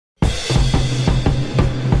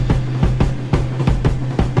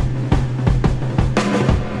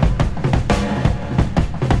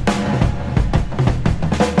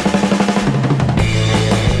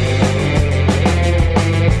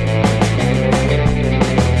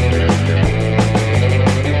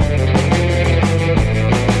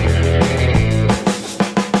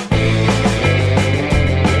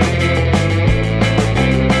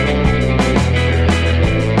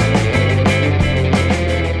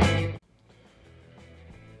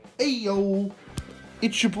yo,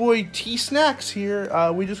 it's your boy T Snacks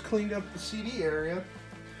here. We just cleaned up the CD area.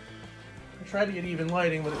 I tried to get even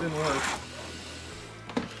lighting, but it didn't work.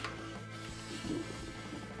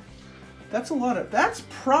 That's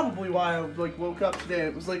probably why I like woke up today.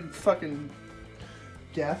 It was like fucking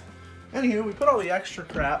death. Anywho, we put all the extra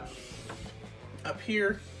crap up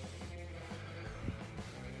here.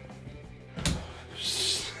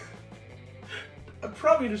 I'd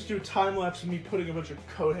probably just do a time lapse of me putting a bunch of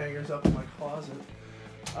coat hangers up in my closet.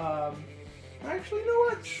 Actually, you know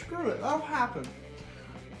what? Screw it. That'll happen.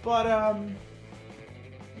 But,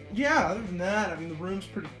 yeah, other than that, I mean, the room's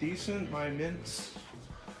pretty decent. My mints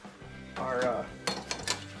are,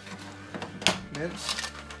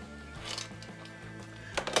 mints.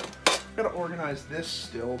 Gotta organize this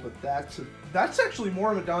still, but that's actually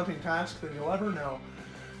more of a daunting task than you'll ever know.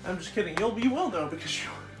 I'm just kidding. You will know because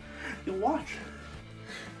you'll watch.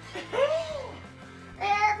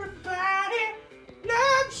 Everybody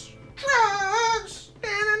loves drugs.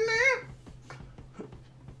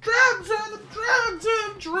 Drugs are the drugs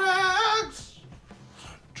of drugs.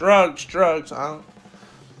 Drugs. I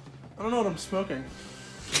don't know what I'm smoking.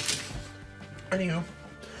 Anywho.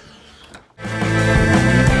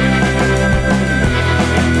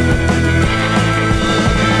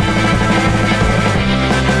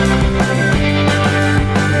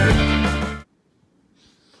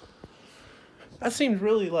 That seemed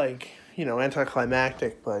really, like, you know,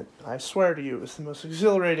 anticlimactic, but I swear to you, it was the most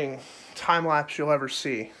exhilarating time-lapse you'll ever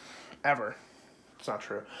see. Ever. It's not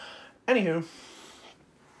true. Anywho.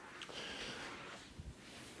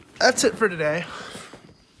 That's it for today.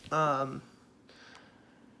 I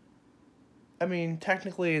mean,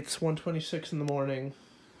 technically it's 1:26 in the morning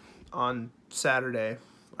on Saturday.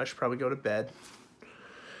 I should probably go to bed.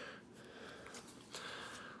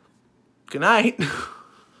 Good night.